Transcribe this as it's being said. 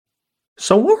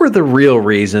So, what were the real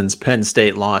reasons Penn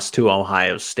State lost to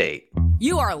Ohio State?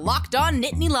 You are Locked On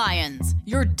Nittany Lions,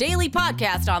 your daily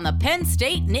podcast on the Penn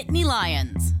State Nittany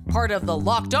Lions, part of the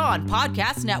Locked On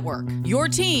Podcast Network, your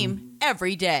team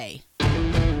every day.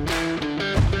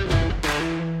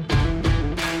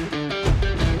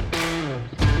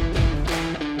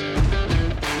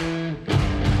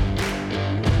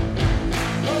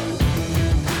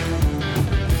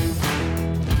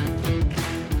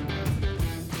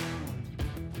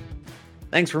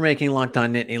 Thanks for making Locked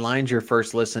On Nittany Lions your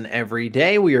first listen every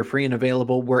day. We are free and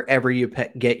available wherever you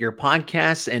get your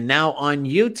podcasts. And now on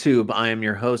YouTube, I am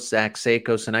your host, Zach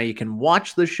Seiko. So now you can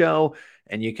watch the show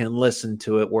and you can listen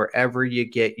to it wherever you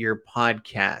get your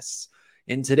podcasts.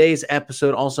 In today's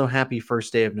episode, also happy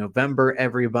first day of November,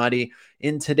 everybody.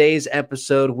 In today's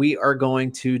episode, we are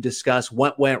going to discuss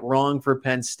what went wrong for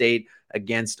Penn State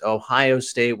against Ohio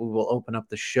State. We will open up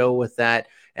the show with that.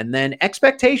 And then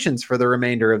expectations for the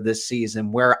remainder of this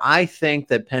season, where I think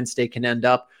that Penn State can end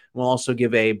up. We'll also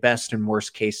give a best and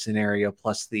worst case scenario,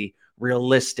 plus the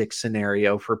realistic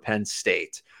scenario for Penn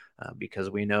State, because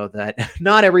we know that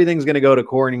not everything's going to go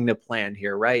according to plan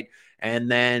here, right? And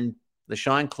then the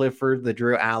Sean Clifford, the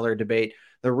Drew Allar debate,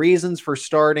 the reasons for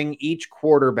starting each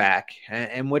quarterback,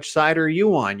 and which side are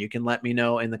you on? You can let me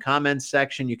know in the comments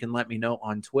section. You can let me know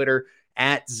on Twitter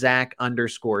at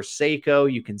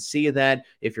Zach_Seiko. You can see that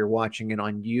if you're watching it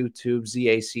on YouTube,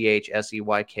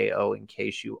 ZACHSEYKO, in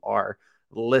case you are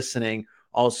listening.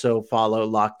 Also follow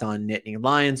Locked On Nittany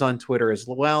Lions on Twitter as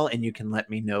well, and you can let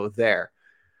me know there.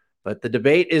 But the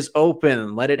debate is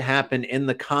open. Let it happen in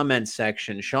the comments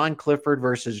section. Sean Clifford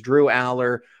versus Drew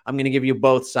Allar. I'm going to give you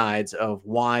both sides of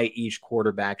why each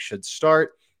quarterback should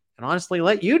start. And honestly,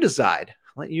 let you decide.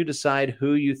 Let you decide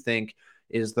who you think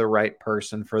is the right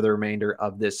person for the remainder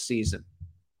of this season.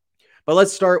 But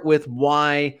let's start with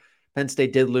why Penn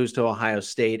State did lose to Ohio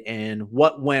State and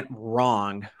what went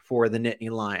wrong for the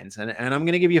Nittany Lions. And I'm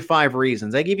going to give you 5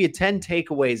 reasons. I gave you 10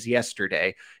 takeaways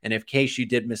yesterday. And in case you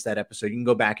did miss that episode, you can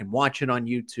go back and watch it on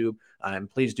YouTube. And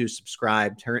please do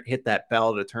subscribe, hit that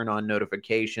bell to turn on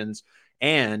notifications.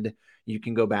 And you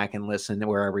can go back and listen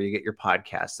wherever you get your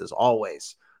podcasts as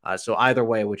always. So either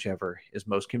way, whichever is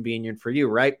most convenient for you,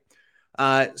 right?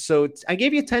 So I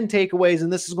gave you 10 takeaways,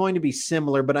 and this is going to be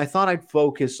similar, but I thought I'd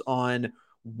focus on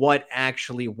what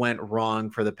actually went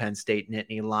wrong for the Penn State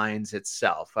Nittany Lions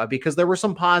itself, because there were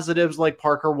some positives, like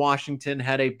Parker Washington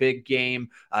had a big game.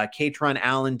 Kaytron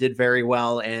Allen did very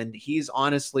well, and he's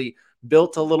honestly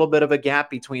built a little bit of a gap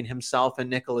between himself and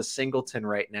Nicholas Singleton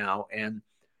right now, and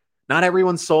not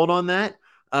everyone's sold on that.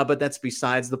 But that's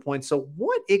besides the point. So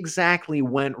what exactly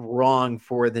went wrong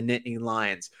for the Nittany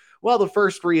Lions? Well, the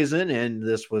first reason, and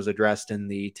this was addressed in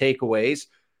the takeaways,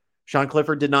 Sean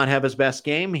Clifford did not have his best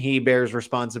game. He bears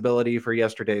responsibility for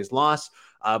yesterday's loss.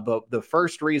 But the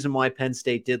first reason why Penn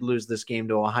State did lose this game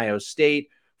to Ohio State,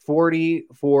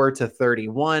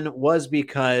 44-31, was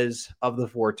because of the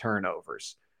 4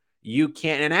 turnovers. You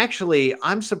can't, and actually,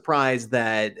 I'm surprised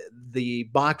that the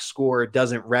box score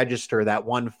doesn't register that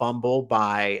one fumble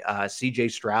by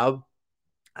CJ Stroud.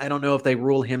 I don't know if they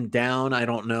rule him down. I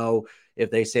don't know if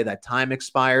they say that time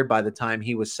expired by the time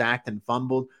he was sacked and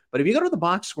fumbled. But if you go to the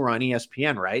box score on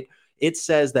ESPN, right, it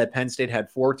says that Penn State had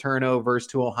 4 turnovers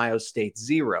to Ohio State's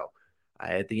 0.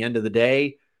 At the end of the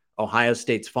day, Ohio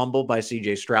State's fumble by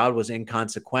CJ Stroud was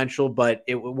inconsequential, but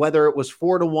whether it was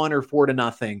 4-1 or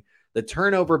 4-0, the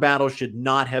turnover battle should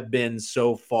not have been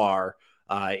so far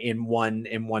in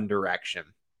one direction.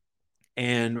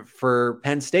 And for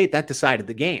Penn State, that decided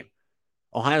the game.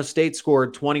 Ohio State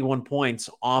scored 21 points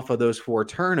off of those 4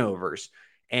 turnovers.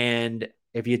 And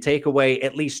if you take away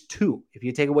at least 2, if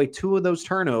you take away 2 of those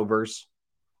turnovers,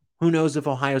 who knows if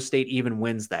Ohio State even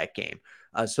wins that game.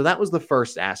 So that was the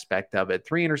first aspect of it.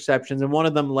 3 interceptions, and one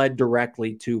of them led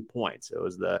directly to points. It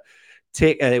was the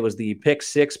pick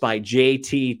 6 by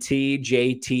JT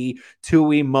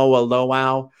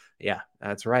Tuimoloau. Yeah,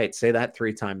 that's right. Say that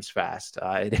 3 times fast.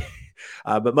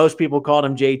 But most people called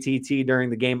him JTT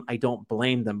during the game. I don't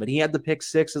blame them. But he had the pick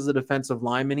 6 as a defensive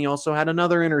lineman. He also had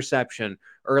another interception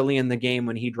early in the game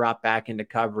when he dropped back into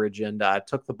coverage and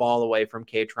took the ball away from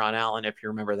Kaytron Allen, if you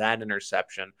remember that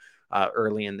interception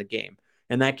early in the game.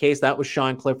 In that case, that was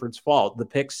Sean Clifford's fault. The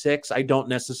pick 6, I don't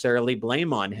necessarily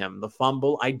blame on him. The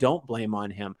fumble, I don't blame on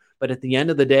him. But at the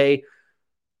end of the day,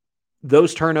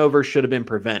 those turnovers should have been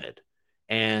prevented.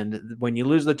 And when you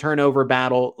lose the turnover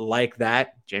battle like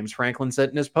that, James Franklin said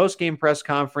in his post-game press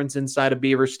conference inside of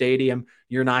Beaver Stadium,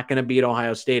 you're not going to beat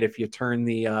Ohio State if you turn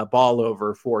the ball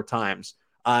over 4 times.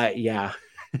 Yeah,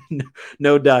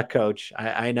 no duh, coach.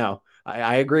 I know.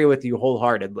 I agree with you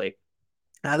wholeheartedly.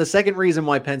 The second reason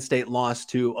why Penn State lost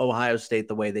to Ohio State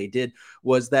the way they did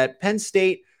was that Penn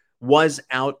State was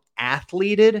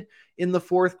out-athleted in the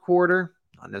fourth quarter.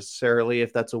 Not necessarily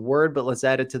if that's a word, but let's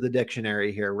add it to the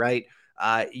dictionary here, right?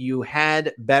 You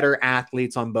had better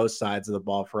athletes on both sides of the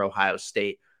ball for Ohio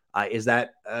State. Is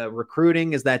that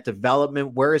recruiting? Is that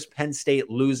development? Where is Penn State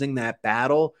losing that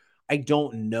battle? I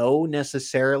don't know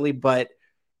necessarily, but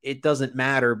it doesn't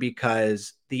matter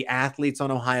because the athletes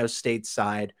on Ohio State's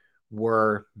side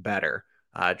were better.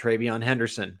 TreVeyon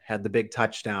Henderson had the big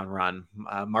touchdown run.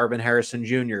 Marvin Harrison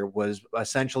Jr. was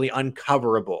essentially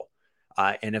uncoverable.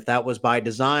 And if that was by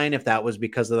design, if that was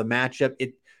because of the matchup,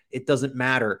 it doesn't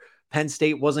matter. Penn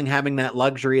State wasn't having that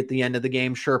luxury at the end of the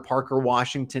game. Sure, Parker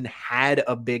Washington had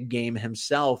a big game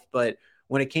himself, but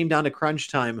when it came down to crunch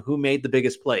time, who made the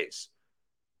biggest plays?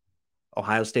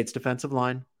 Ohio State's defensive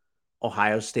line,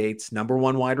 Ohio State's number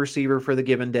one wide receiver for the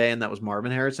given day, and that was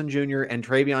Marvin Harrison Jr. and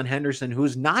TreVeyon Henderson,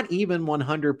 who's not even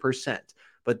 100%,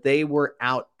 but they were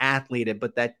out-athleted.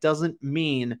 But that doesn't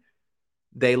mean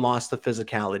they lost the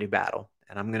physicality battle.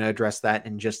 And I'm going to address that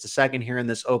in just a second here in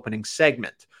this opening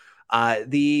segment.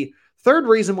 The third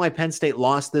reason why Penn State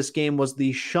lost this game was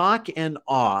the shock and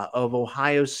awe of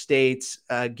Ohio State's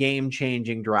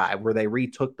game-changing drive, where they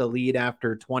retook the lead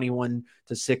after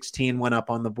 21-16 went up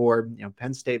on the board. You know,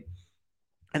 Penn State,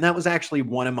 and that was actually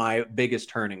one of my biggest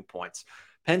turning points.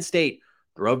 Penn State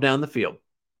drove down the field,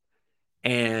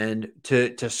 and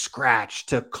to scratch,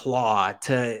 to claw,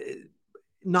 to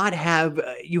not have,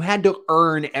 you had to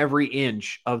earn every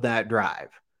inch of that drive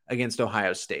against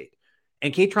Ohio State.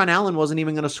 And Kaytron Allen wasn't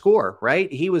even going to score,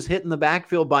 right? He was hit in the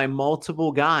backfield by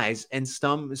multiple guys and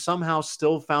somehow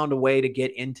still found a way to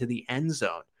get into the end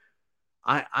zone.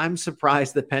 I'm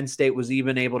surprised that Penn State was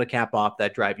even able to cap off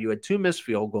that drive. You had two missed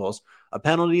field goals, a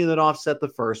penalty that offset the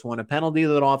first one, a penalty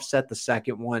that offset the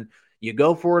second one. You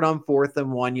go for it on 4th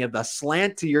and 1. You have the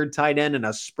slant to your tight end and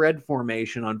a spread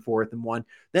formation on 4th and 1.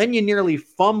 Then you nearly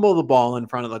fumble the ball in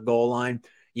front of the goal line.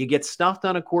 You get stuffed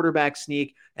on a quarterback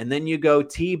sneak, and then you go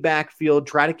T backfield,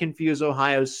 try to confuse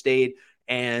Ohio State,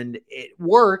 and it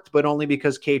worked, but only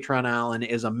because Kaytron Allen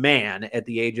is a man at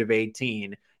the age of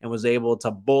 18 and was able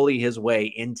to bully his way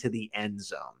into the end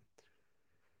zone.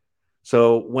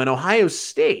 So when Ohio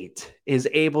State is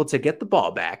able to get the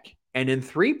ball back and in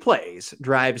 3 plays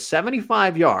drive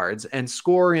 75 yards and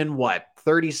score in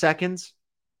 30 seconds?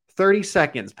 30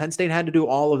 seconds. Penn State had to do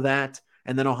all of that.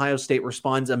 And then Ohio State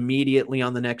responds immediately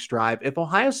on the next drive. If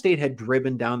Ohio State had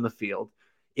driven down the field,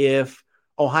 if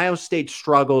Ohio State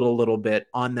struggled a little bit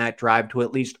on that drive to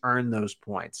at least earn those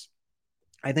points,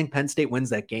 I think Penn State wins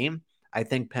that game. I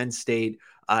think Penn State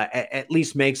at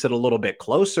least makes it a little bit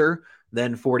closer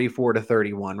than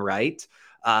 44-31, right?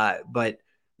 But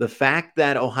the fact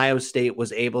that Ohio State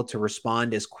was able to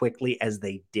respond as quickly as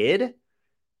they did,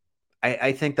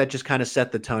 I think that just kind of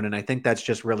set the tone, and I think that's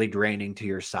just really draining to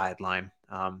your sideline,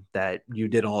 that you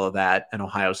did all of that, and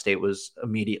Ohio State was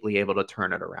immediately able to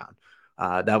turn it around.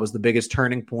 That was the biggest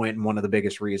turning point and one of the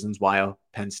biggest reasons why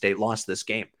Penn State lost this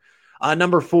game.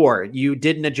 Number 4, you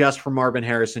didn't adjust for Marvin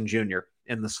Harrison Jr.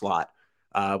 in the slot.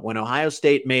 When Ohio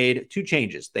State made 2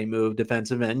 changes, they moved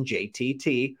defensive end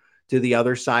JTT to the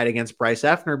other side against Bryce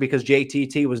Effner because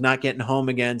JTT was not getting home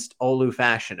against Olu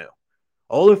Fashanu.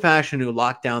 Olu Fashanu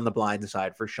locked down the blind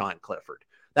side for Sean Clifford.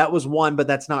 That was one, but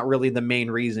that's not really the main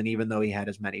reason, even though he had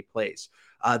as many plays.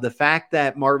 The fact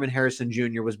that Marvin Harrison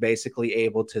Jr. was basically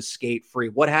able to skate free.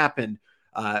 What happened?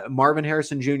 Marvin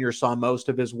Harrison Jr. saw most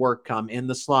of his work come in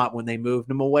the slot when they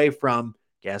moved him away from,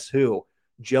 guess who?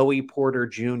 Joey Porter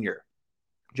Jr.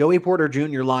 Joey Porter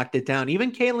Jr. locked it down.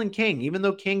 Even Kalen King, even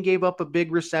though King gave up a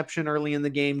big reception early in the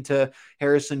game to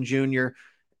Harrison Jr.,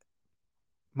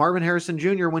 Marvin Harrison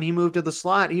Jr., when he moved to the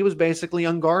slot, he was basically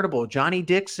unguardable. Johnny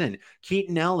Dixon,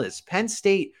 Keaton Ellis, Penn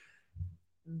State.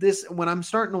 When I'm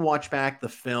starting to watch back the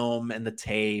film and the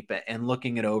tape and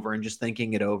looking it over and just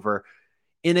thinking it over,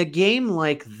 in a game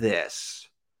like this,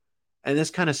 and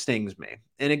this kind of stings me,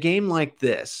 in a game like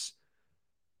this,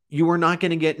 you are not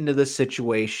going to get into this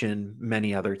situation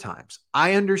many other times.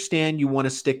 I understand you want to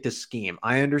stick to scheme.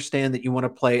 I understand that you want to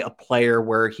play a player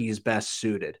where he's best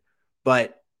suited.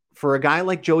 But for a guy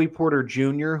like Joey Porter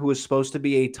Jr., who is supposed to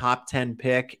be a top 10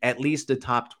 pick, at least a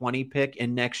top 20 pick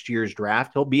in next year's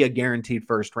draft, he'll be a guaranteed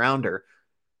first rounder.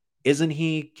 Isn't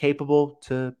he capable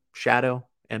to shadow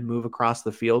and move across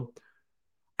the field?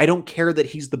 I don't care that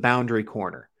he's the boundary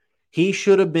corner. He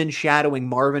should have been shadowing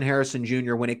Marvin Harrison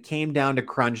Jr. when it came down to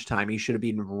crunch time. He should have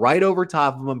been right over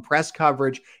top of him, press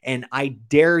coverage, and I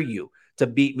dare you to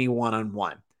beat me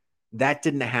one-on-one. That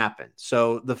didn't happen.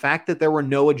 So the fact that there were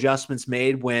no adjustments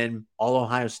made when all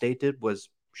Ohio State did was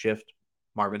shift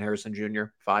Marvin Harrison Jr.,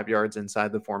 5 yards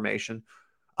inside the formation.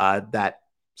 That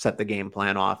set the game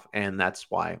plan off, and that's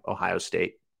why Ohio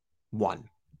State won.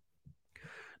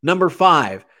 Number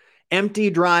 5, empty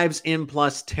drives in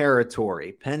plus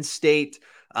territory. Penn State,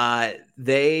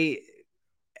 they,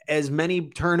 as many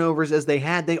turnovers as they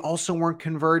had, they also weren't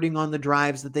converting on the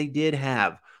drives that they did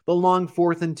have. The long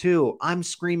 4th and 2, I'm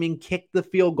screaming, kick the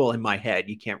field goal in my head.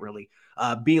 You can't really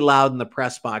be loud in the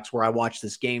press box where I watch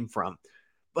this game from.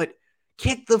 But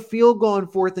kick the field goal on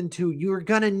 4th and 2. You're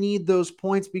going to need those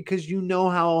points because you know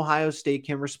how Ohio State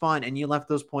can respond, and you left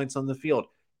those points on the field.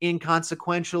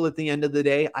 Inconsequential at the end of the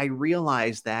day, I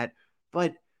realize that,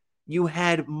 but you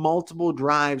had multiple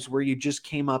drives where you just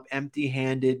came up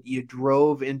empty-handed. You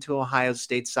drove into Ohio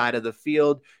State's side of the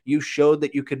field. You showed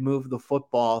that you could move the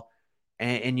football,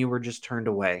 and you were just turned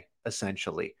away,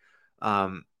 essentially.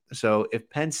 So if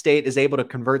Penn State is able to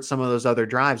convert some of those other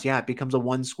drives, yeah, it becomes a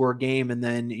one-score game, and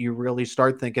then you really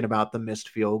start thinking about the missed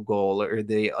field goal or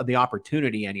the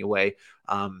opportunity anyway.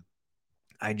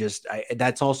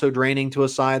 That's also draining to a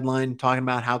sideline, talking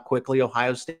about how quickly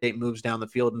Ohio State moves down the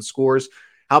field and scores.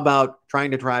 How about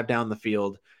trying to drive down the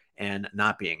field and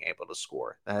not being able to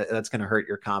score? That's going to hurt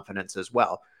your confidence as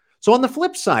well. So on the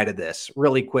flip side of this,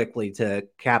 really quickly to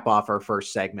cap off our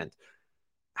first segment,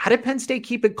 how did Penn State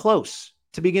keep it close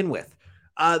to begin with?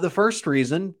 The first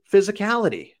reason,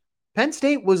 physicality. Penn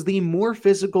State was the more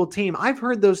physical team. I've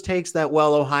heard those takes that,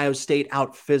 well, Ohio State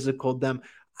out-physicaled them.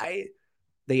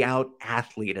 They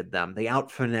out-athleted them. They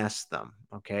out-finessed them,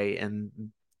 okay? And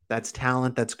that's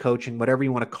talent, that's coaching, whatever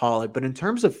you want to call it. But in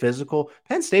terms of physical,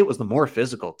 Penn State was the more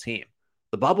physical team.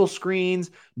 The bubble screens,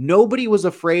 nobody was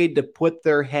afraid to put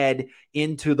their head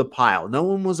into the pile. No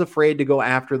one was afraid to go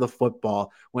after the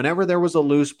football. Whenever there was a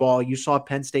loose ball, you saw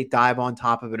Penn State dive on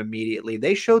top of it immediately.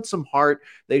 They showed some heart.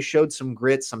 They showed some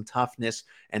grit, some toughness,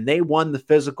 and they won the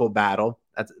physical battle.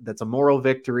 That's a moral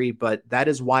victory, but that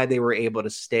is why they were able to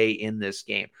stay in this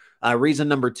game. Reason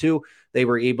number 2, they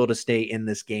were able to stay in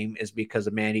this game is because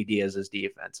of Manny Diaz's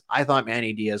defense. I thought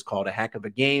Manny Diaz called a heck of a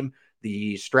game.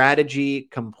 The strategy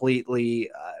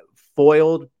completely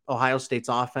foiled Ohio State's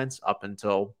offense up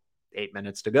until 8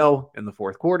 minutes to go in the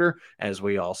fourth quarter, as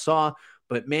we all saw.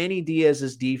 But Manny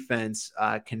Diaz's defense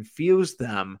confused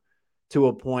them to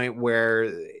a point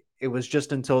where it was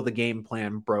just until the game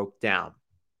plan broke down.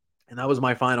 And that was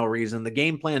my final reason. The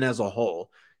game plan as a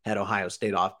whole had Ohio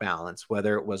State off balance,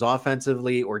 whether it was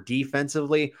offensively or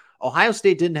defensively. Ohio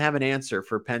State didn't have an answer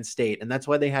for Penn State, and that's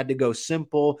why they had to go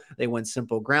simple. They went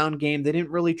simple ground game. They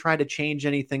didn't really try to change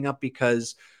anything up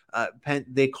because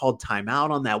they called timeout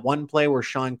on that one play where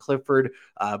Sean Clifford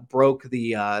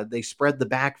they spread the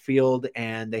backfield,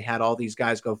 and they had all these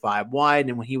guys go 5 wide,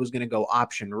 and when he was going to go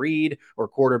option read or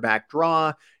quarterback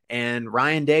draw, and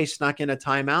Ryan Day snuck in a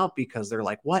timeout because they're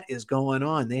like, what is going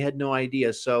on? They had no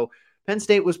idea. So Penn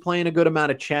State was playing a good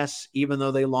amount of chess, even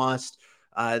though they lost.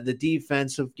 The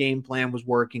defensive game plan was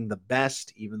working the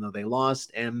best, even though they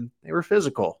lost, and they were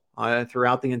physical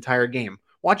throughout the entire game.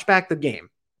 Watch back the game.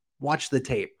 Watch the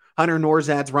tape. Hunter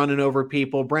Norzad's running over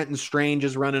people. Brenton Strange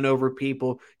is running over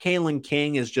people. Kalen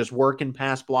King is just working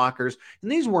past blockers. And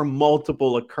these were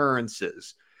multiple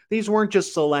occurrences. These weren't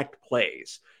just select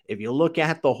plays. If you look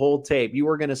at the whole tape, you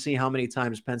were going to see how many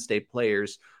times Penn State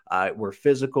players were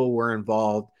physical, were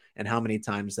involved, and how many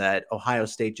times that Ohio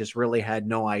State just really had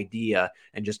no idea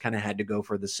and just kind of had to go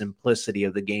for the simplicity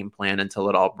of the game plan until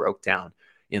it all broke down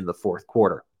in the fourth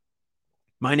quarter.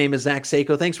 My name is Zach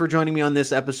Seiko. Thanks for joining me on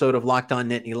this episode of Locked On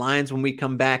Nittany Lions. When we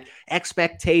come back,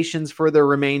 expectations for the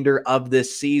remainder of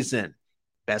this season.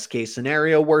 Best case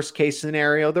scenario, worst case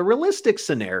scenario, the realistic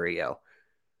scenario.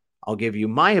 I'll give you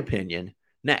my opinion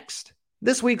next.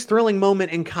 This week's thrilling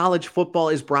moment in college football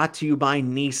is brought to you by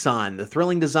Nissan. The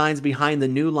thrilling designs behind the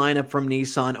new lineup from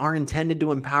Nissan are intended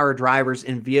to empower drivers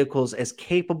in vehicles as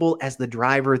capable as the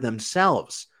driver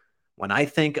themselves. When I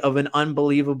think of an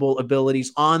unbelievable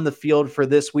abilities on the field for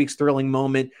this week's thrilling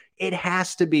moment, it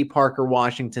has to be Parker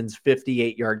Washington's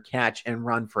 58-yard catch and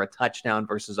run for a touchdown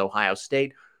versus Ohio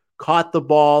State. Caught the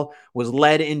ball, was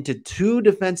led into 2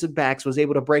 defensive backs, was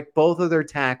able to break both of their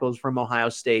tackles from Ohio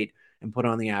State and put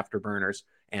on the afterburners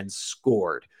and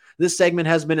scored. This segment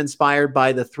has been inspired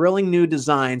by the thrilling new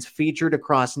designs featured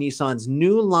across Nissan's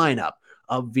new lineup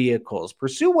of vehicles.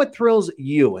 Pursue what thrills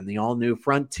you in the all-new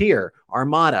Frontier,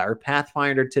 Armada, or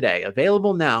Pathfinder today.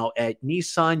 Available now at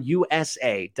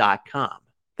nissanusa.com.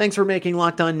 Thanks for making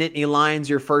Locked On Nittany Lions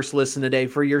your first listen today.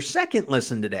 For your second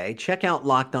listen today, check out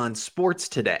Locked On Sports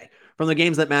Today. From the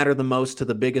games that matter the most to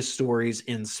the biggest stories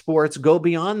in sports, go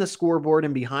beyond the scoreboard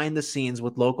and behind the scenes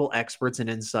with local experts and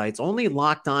insights only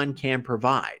Locked On can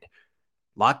provide.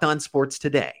 Locked On Sports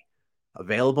Today,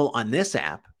 Available on this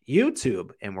app,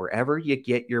 YouTube, and wherever you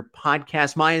get your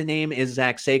podcast. My name is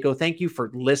Zach Seiko. Thank you for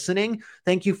listening.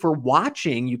 Thank you for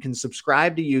watching. You can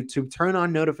subscribe to YouTube, turn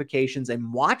on notifications,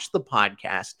 and watch the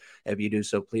podcast if you do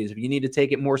so, please. If you need to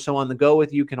take it more so on the go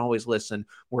with you, can always listen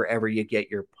wherever you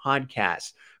get your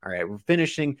podcast. All right, we're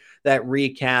finishing that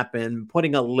recap and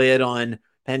putting a lid on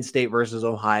Penn State versus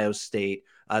Ohio State.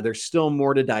 There's still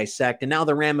more to dissect. And now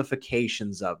the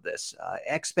ramifications of this,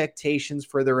 expectations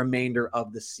for the remainder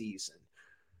of the season.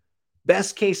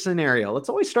 Best case scenario. Let's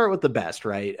always start with the best,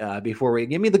 right? Before we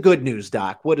give me the good news,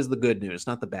 Doc. What is the good news?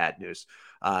 Not the bad news.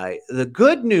 The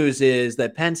good news is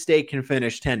that Penn State can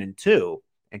finish 10-2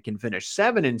 and can finish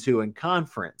 7-2 in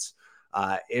conference.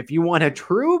 If you want a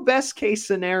true best case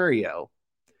scenario,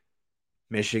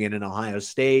 Michigan and Ohio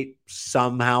State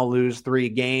somehow lose 3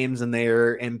 games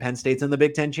and Penn State's in the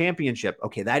Big Ten championship.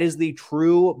 Okay, that is the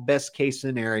true best case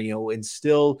scenario and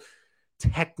still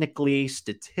technically,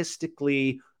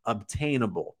 statistically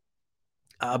obtainable.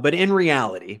 But in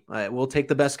reality, we'll take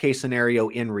the best case scenario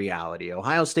in reality.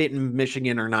 Ohio State and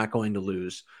Michigan are not going to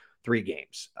lose 3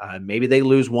 games. Maybe they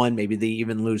lose 1, maybe they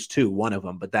even lose 2, one of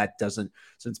them, but that doesn't,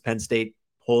 since Penn State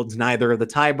holds neither of the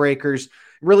tiebreakers,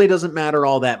 really doesn't matter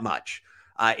all that much.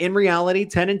 In reality,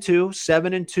 10-2,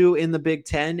 7-2 in the Big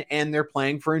Ten, and they're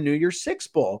playing for a New Year's Six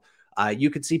Bowl.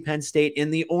 You could see Penn State in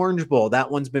the Orange Bowl.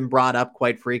 That one's been brought up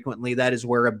quite frequently. That is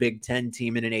where a Big Ten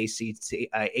team and an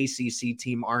ACC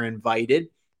team are invited.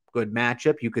 Good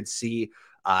matchup. You could see,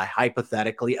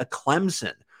 hypothetically, a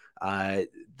Clemson.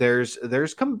 There's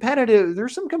some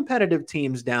competitive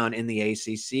teams down in the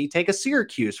ACC. Take a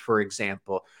Syracuse, for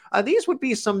example. These would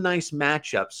be some nice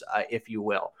matchups, if you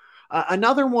will.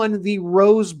 Another one, the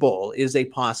Rose Bowl, is a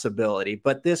possibility,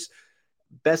 but this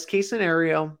best case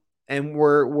scenario, and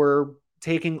we're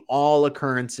taking all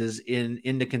occurrences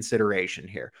into consideration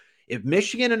here. If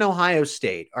Michigan and Ohio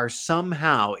State are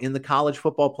somehow in the college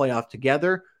football playoff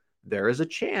together, there is a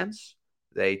chance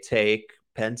they take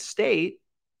Penn State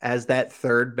as that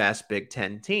third best Big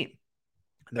Ten team.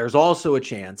 There's also a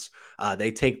chance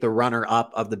they take the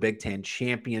runner-up of the Big Ten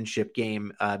championship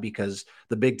game because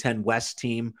the Big Ten West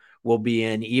team will be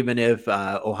in, even if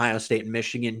Ohio State and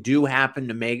Michigan do happen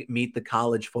to meet the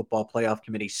college football playoff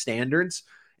committee standards,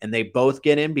 and they both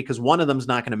get in, because one of them is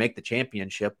not going to make the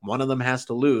championship. One of them has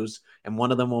to lose, and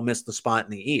one of them will miss the spot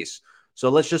in the East. So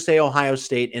let's just say Ohio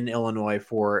State and Illinois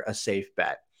for a safe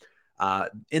bet.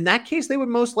 In that case, they would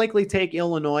most likely take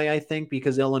Illinois, I think,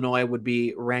 because Illinois would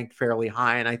be ranked fairly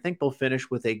high, and I think they'll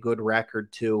finish with a good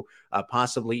record too,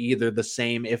 possibly either the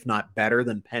same, if not better,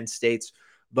 than Penn State's.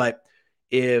 But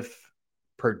if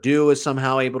Purdue is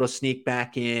somehow able to sneak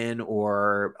back in,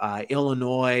 or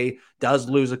Illinois does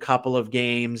lose a couple of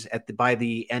games by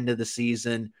the end of the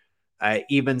season,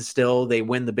 even still, they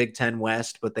win the Big Ten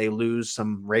West, but they lose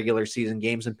some regular season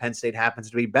games, and Penn State happens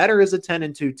to be better as a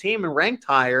 10-2 team and ranked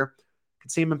higher,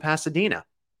 could see them in Pasadena.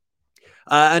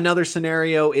 Another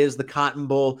scenario is the Cotton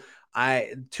Bowl.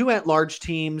 2 at-large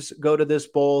teams go to this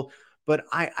bowl, but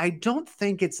I don't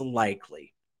think it's likely.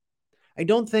 I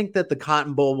don't think that the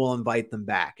Cotton Bowl will invite them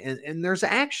back. And there's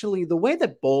actually, the way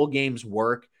that bowl games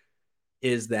work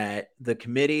is that the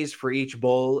committees for each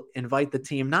bowl invite the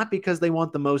team, not because they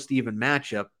want the most even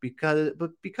matchup,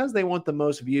 but because they want the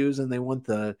most views and they want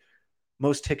the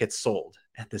most tickets sold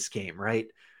at this game, right?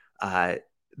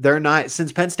 They're not,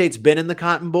 since Penn State's been in the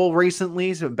Cotton Bowl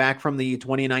recently, so back from the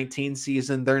 2019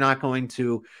 season, they're not going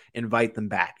to invite them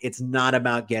back. It's not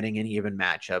about getting an even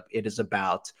matchup. It is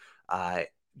about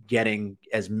getting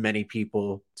as many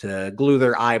people to glue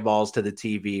their eyeballs to the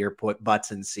TV or put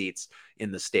butts in seats in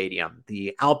the stadium.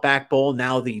 The Outback Bowl,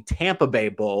 now the Tampa Bay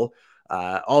Bowl,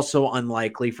 also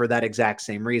unlikely for that exact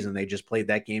same reason. They just played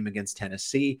that game against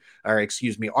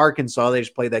Arkansas. They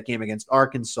just played that game against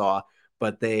Arkansas,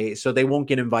 but they won't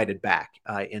get invited back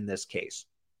in this case.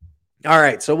 All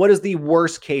right, so what is the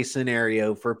worst case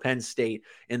scenario for Penn State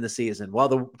in the season? Well,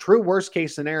 the true worst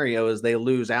case scenario is they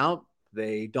lose out.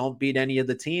 They don't beat any of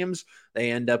the teams.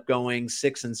 They end up going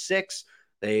 6-6.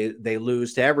 They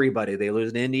lose to everybody. They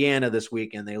lose to Indiana this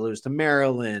weekend. They lose to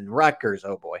Maryland, Rutgers,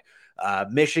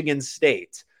 Michigan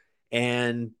State.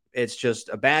 And it's just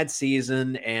a bad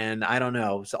season, and I don't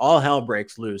know. So all hell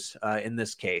breaks loose in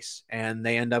this case, and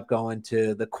they end up going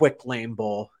to the Quick Lane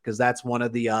Bowl, because that's one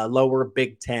of the lower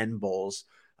Big Ten bowls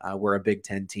where a Big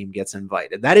Ten team gets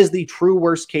invited. That is the true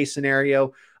worst case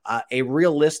scenario. A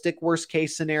realistic worst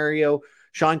case scenario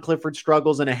Sean Clifford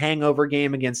struggles in a hangover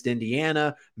game against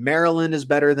Indiana. Maryland is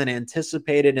better than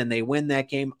anticipated, and they win that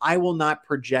game. I will not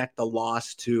project a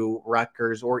loss to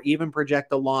Rutgers or even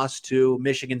project a loss to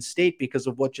Michigan State because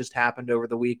of what just happened over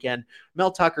the weekend.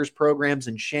 Mel Tucker's program's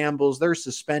in shambles. They're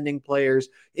suspending players.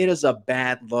 It is a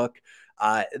bad look.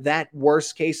 That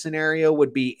worst case scenario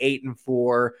would be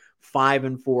 8-4,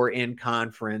 5-4 in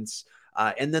conference.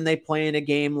 And then they play in a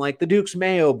game like the Duke's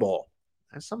Mayo Bowl.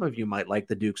 Some of you might like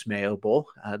the Duke's Mayo Bowl.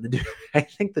 I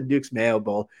think the Duke's Mayo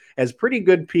Bowl has pretty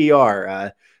good PR.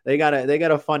 They got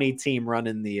a funny team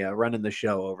running the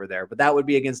show over there. But that would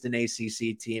be against an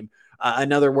ACC team.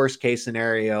 Another worst case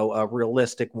scenario, a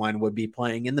realistic one, would be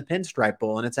playing in the Pinstripe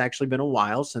Bowl, and it's actually been a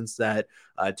while since that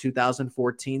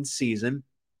 2014 season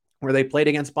where they played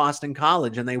against Boston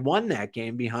College, and they won that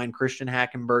game behind Christian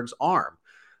Hackenberg's arm.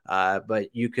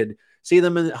 But you could see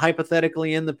them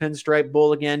hypothetically in the Pinstripe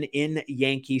Bowl again in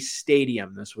Yankee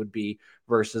Stadium. This would be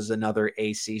versus another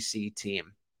ACC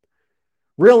team.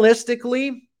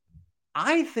 Realistically,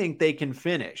 I think they can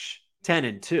finish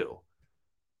 10-2.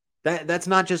 That's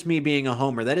not just me being a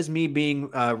homer. That is me being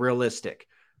realistic.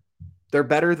 They're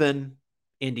better than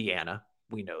Indiana.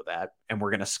 We know that. And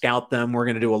we're going to scout them. We're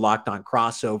going to do a Locked On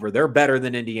crossover. They're better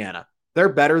than Indiana. They're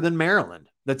better than Maryland.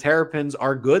 The Terrapins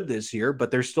are good this year,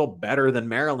 but they're still better than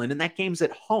Maryland. And that game's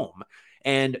at home.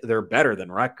 And they're better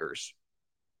than Rutgers.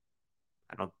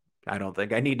 I don't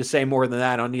think I need to say more than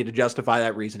that. I don't need to justify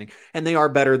that reasoning. And they are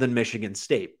better than Michigan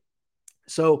State.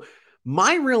 So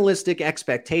my realistic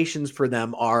expectations for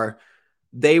them are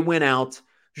they win out.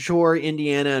 Sure,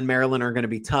 Indiana and Maryland are going to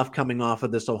be tough coming off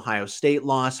of this Ohio State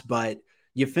loss, but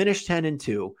you finish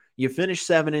 10-2, you finish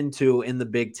 7-2 in the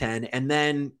Big Ten, and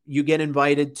then you get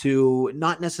invited to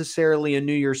not necessarily a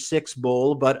New Year's Six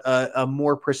Bowl, but a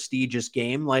more prestigious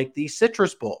game like the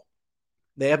Citrus Bowl.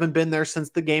 They haven't been there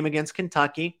since the game against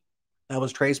Kentucky. That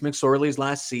was Trace McSorley's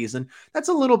last season. That's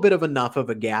a little bit of enough of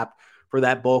a gap for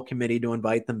that bowl committee to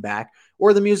invite them back.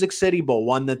 Or the Music City Bowl,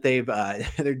 one that they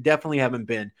definitely haven't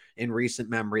been in recent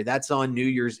memory. That's on New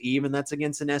Year's Eve, and that's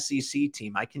against an SEC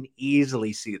team. I can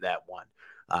easily see that one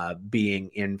being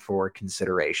in for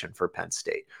consideration for Penn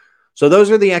State. So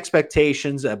those are the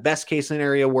expectations. Best case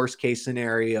scenario, worst case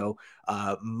scenario.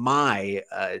 My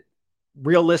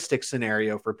realistic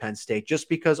scenario for Penn State, just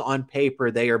because on paper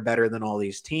they are better than all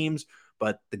these teams,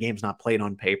 but the game's not played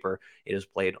on paper. It is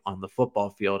played on the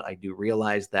football field. I do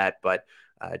realize that, but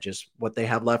just what they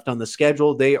have left on the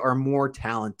schedule, they are more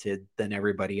talented than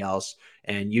everybody else,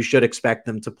 and you should expect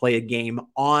them to play a game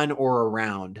on or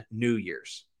around New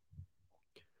Year's.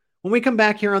 When we come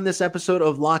back here on this episode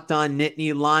of Locked On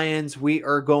Nittany Lions, we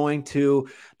are going to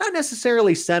not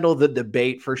necessarily settle the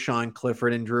debate for Sean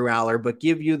Clifford and Drew Allar, but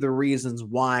give you the reasons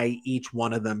why each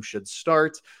one of them should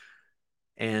start.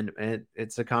 And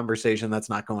it's a conversation that's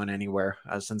not going anywhere.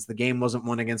 Since the game wasn't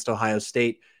won against Ohio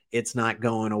State, it's not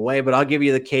going away. But I'll give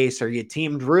you the case. Are you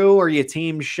team Drew or are you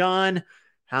team Sean?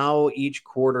 How each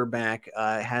quarterback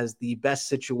has the best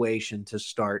situation to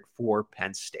start for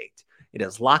Penn State. It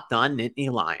is Locked On Nittany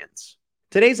Lions.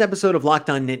 Today's episode of Locked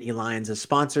On Nittany Lions is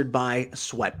sponsored by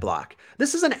Sweatblock.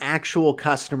 This is an actual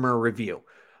customer review.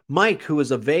 Mike, who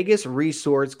is a Vegas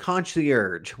resorts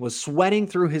concierge, was sweating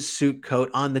through his suit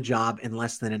coat on the job in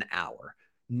less than an hour.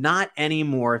 Not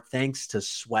anymore, thanks to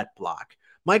Sweatblock.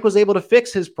 Mike was able to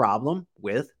fix his problem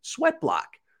with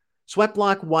Sweatblock.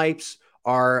 Sweatblock wipes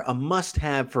are a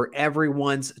must-have for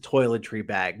everyone's toiletry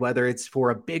bag. Whether it's for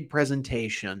a big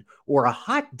presentation or a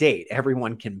hot date,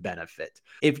 everyone can benefit.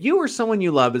 If you or someone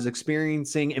you love is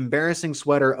experiencing embarrassing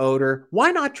sweat or odor, why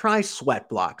not try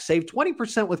Sweatblock? Save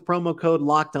 20% with promo code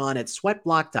LOCKEDON at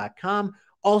sweatblock.com,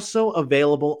 also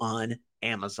available on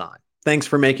Amazon. Thanks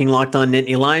for making Locked On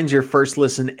Nittany Lions your first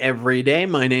listen every day.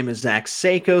 My name is Zach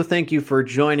Seiko. Thank you for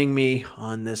joining me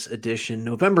on this edition,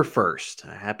 November 1st.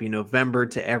 Happy November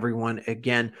to everyone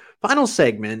again. Final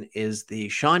segment is the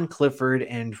Sean Clifford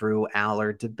and Drew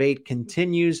Allar debate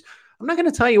continues. I'm not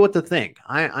going to tell you what to think.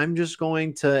 I'm just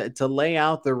going to lay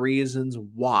out the reasons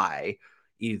why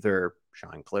either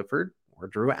Sean Clifford or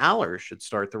Drew Allar should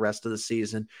start the rest of the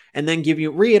season, and then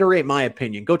reiterate my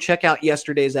opinion. Go check out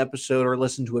yesterday's episode or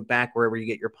listen to it back wherever you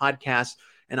get your podcasts.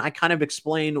 And I kind of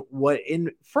explain what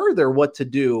to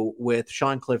do with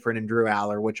Sean Clifford and Drew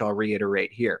Allar, which I'll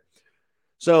reiterate here.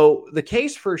 So the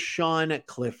case for Sean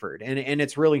Clifford, and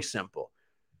it's really simple.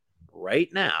 Right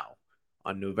now,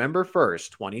 on November 1st,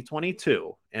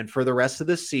 2022, and for the rest of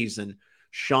the season,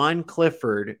 Sean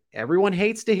Clifford, everyone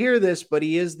hates to hear this, but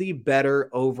he is the better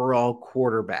overall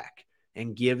quarterback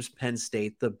and gives Penn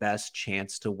State the best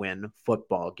chance to win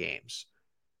football games.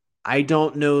 I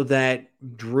don't know that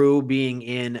Drew being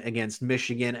in against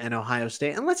Michigan and Ohio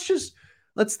State, and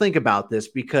let's think about this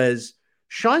because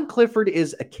Sean Clifford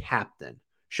is a captain.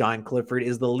 Sean Clifford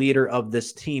is the leader of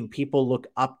this team. People look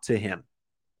up to him.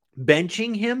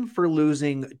 Benching him for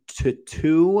losing to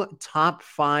two top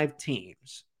five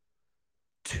teams,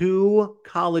 two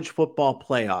college football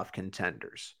playoff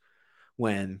contenders,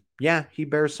 when, yeah, he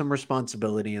bears some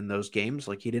responsibility in those games.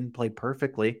 Like, he didn't play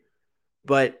perfectly,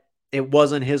 but it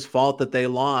wasn't his fault that they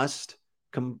lost.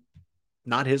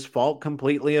 Not his fault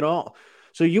completely at all.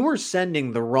 So you were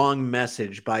sending the wrong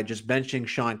message by just benching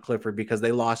Sean Clifford because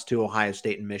they lost to Ohio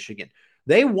State and Michigan.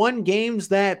 They won games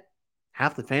that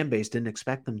half the fan base didn't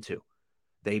expect them to.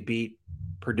 They beat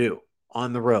Purdue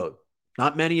on the road.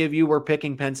 Not many of you were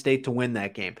picking Penn State to win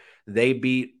that game. They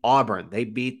beat Auburn. They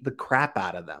beat the crap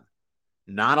out of them.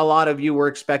 Not a lot of you were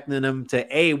expecting them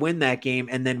to win that game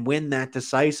and then win that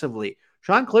decisively.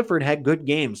 Sean Clifford had good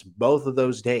games both of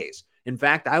those days. In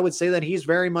fact, I would say that he's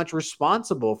very much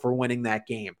responsible for winning that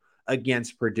game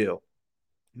against Purdue.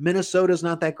 Minnesota's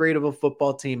not that great of a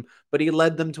football team, but he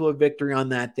led them to a victory on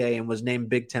that day and was named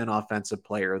Big Ten Offensive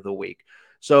Player of the Week.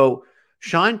 So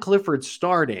Sean Clifford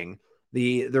starting,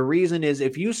 the reason is,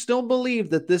 if you still believe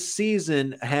that this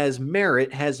season has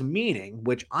merit, has meaning,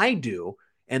 which I do,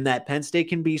 and that Penn State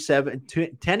can be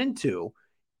 10-2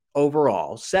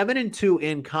 overall, 7-2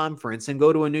 in conference, and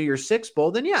go to a New Year's Six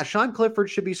bowl, then yeah, Sean Clifford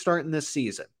should be starting this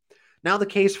season. Now the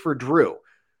case for Drew.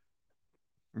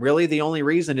 Really, the only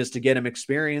reason is to get him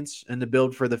experience and to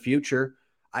build for the future.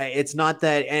 It's not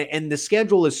that, and the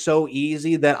schedule is so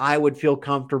easy that I would feel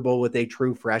comfortable with a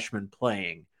true freshman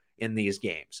playing in these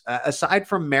games. Aside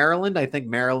from Maryland, I think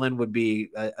Maryland would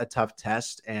be a tough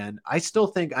test. And I still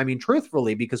think, I mean,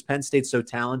 truthfully, because Penn State's so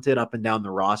talented up and down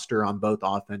the roster on both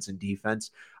offense and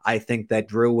defense, I think that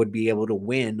Drew would be able to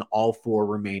win all four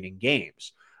remaining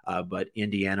games. But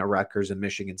Indiana, Rutgers, and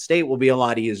Michigan State will be a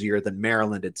lot easier than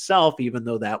Maryland itself, even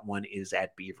though that one is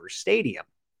at Beaver Stadium.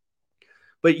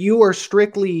 But you are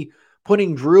strictly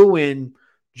putting Drew in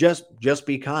just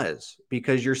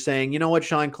because you're saying, you know what,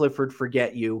 Sean Clifford,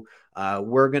 forget you.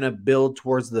 We're going to build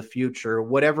towards the future.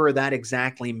 Whatever that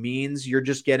exactly means, you're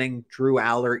just getting Drew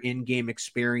Allar in-game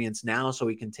experience now so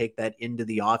he can take that into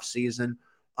the offseason.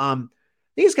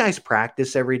 These guys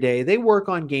practice every day. They work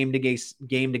on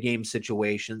game-to-game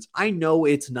situations. I know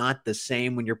it's not the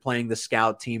same when you're playing the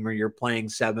scout team or you're playing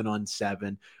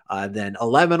 7-on-7 than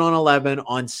 11-on-11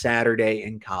 on Saturday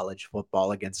in college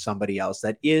football against somebody else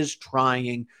that is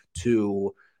trying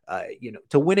to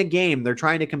win a game. They're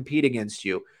trying to compete against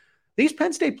you. These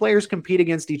Penn State players compete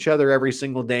against each other every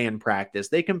single day in practice.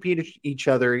 They compete each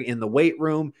other in the weight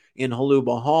room, in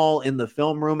Haluba Hall, in the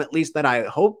film room, at least that I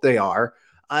hope they are.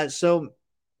 So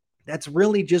that's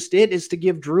really just it, is to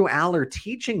give Drew Allar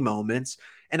teaching moments.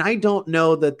 And I don't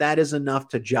know that that is enough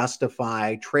to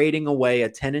justify trading away a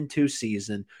 10-2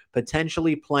 season,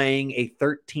 potentially playing a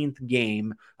 13th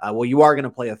game. Well, you are going to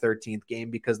play a 13th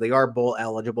game because they are bowl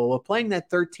eligible. But playing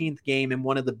that 13th game in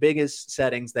one of the biggest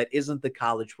settings that isn't the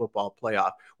college football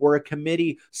playoff, where a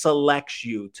committee selects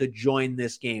you to join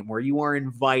this game, where you are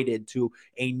invited to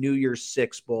a New Year's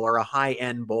Six bowl or a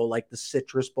high-end bowl like the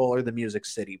Citrus Bowl or the Music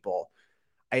City Bowl.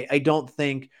 I don't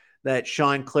think that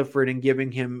Sean Clifford and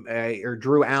giving him, or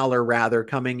Drew Allar rather,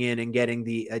 coming in and getting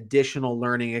the additional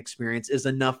learning experience is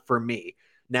enough for me.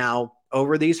 Now,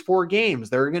 over these 4 games,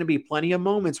 there are going to be plenty of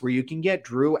moments where you can get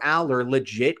Drew Allar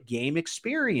legit game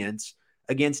experience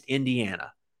against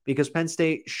Indiana, because Penn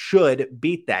State should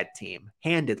beat that team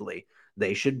handedly.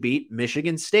 They should beat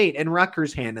Michigan State and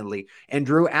Rutgers handedly. And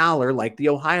Drew Allar, like the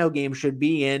Ohio game, should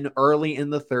be in early in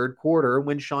the third quarter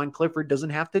when Sean Clifford doesn't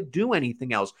have to do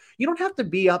anything else. You don't have to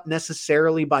be up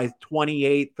necessarily by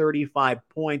 28, 35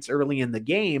 points early in the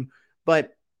game,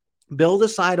 but build a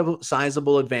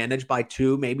sizable advantage by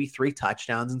 2, maybe 3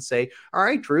 touchdowns and say, all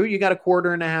right, Drew, you got a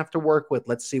quarter and a half to work with.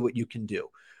 Let's see what you can do.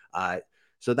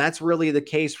 So that's really the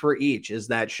case for each, is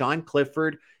that Sean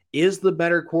Clifford is the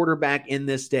better quarterback in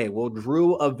this day. Will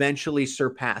Drew eventually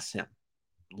surpass him?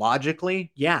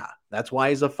 Logically, yeah. That's why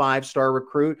he's a 5-star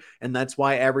recruit, and that's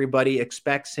why everybody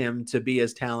expects him to be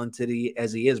as talented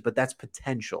as he is. But that's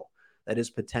potential. That is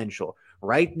potential.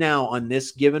 Right now, on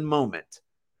this given moment,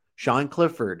 Sean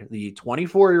Clifford, the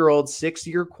 24-year-old,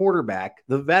 6-year quarterback,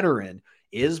 the veteran,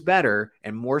 is better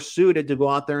and more suited to go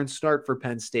out there and start for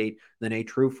Penn State than a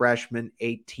true freshman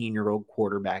 18-year-old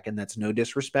quarterback. And that's no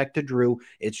disrespect to Drew.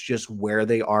 It's just where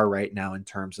they are right now in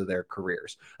terms of their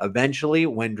careers. Eventually,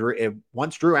 once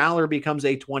Drew Allar becomes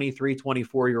a 23,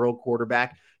 24-year-old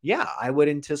quarterback, yeah, I would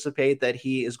anticipate that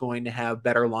he is going to have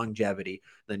better longevity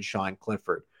than Sean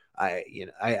Clifford.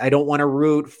 I don't want to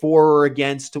root for or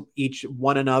against each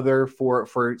one another for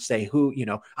say who,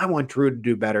 I want Drew to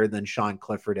do better than Sean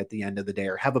Clifford at the end of the day,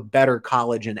 or have a better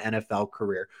college and NFL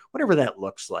career, whatever that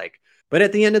looks like. But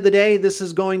at the end of the day, this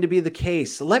is going to be the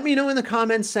case. Let me know in the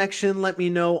comments section. Let me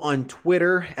know on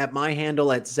Twitter at my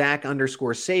handle at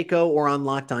Zach_Seiko, or on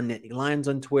Locked On Nittany Lions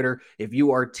on Twitter if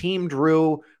you are Team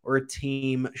Drew or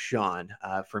Team Sean.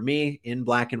 For me, in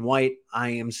black and white, I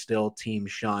am still Team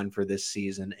Sean for this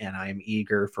season, and I am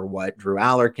eager for what Drew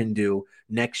Allar can do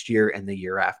next year and the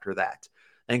year after that.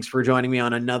 Thanks for joining me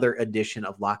on another edition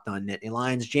of Locked On Nittany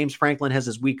Lions. James Franklin has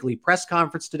his weekly press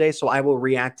conference today, so I will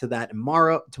react to that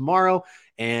tomorrow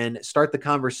and start the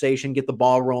conversation, get the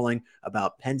ball rolling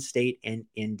about Penn State and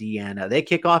Indiana. They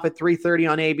kick off at 3:30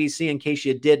 on ABC in case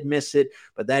you did miss it,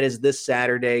 but that is this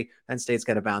Saturday. Penn State's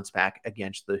got to bounce back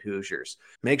against the Hoosiers.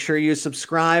 Make sure you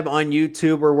subscribe on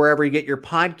YouTube or wherever you get your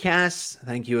podcasts.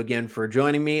 Thank you again for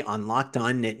joining me on Locked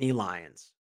On Nittany Lions.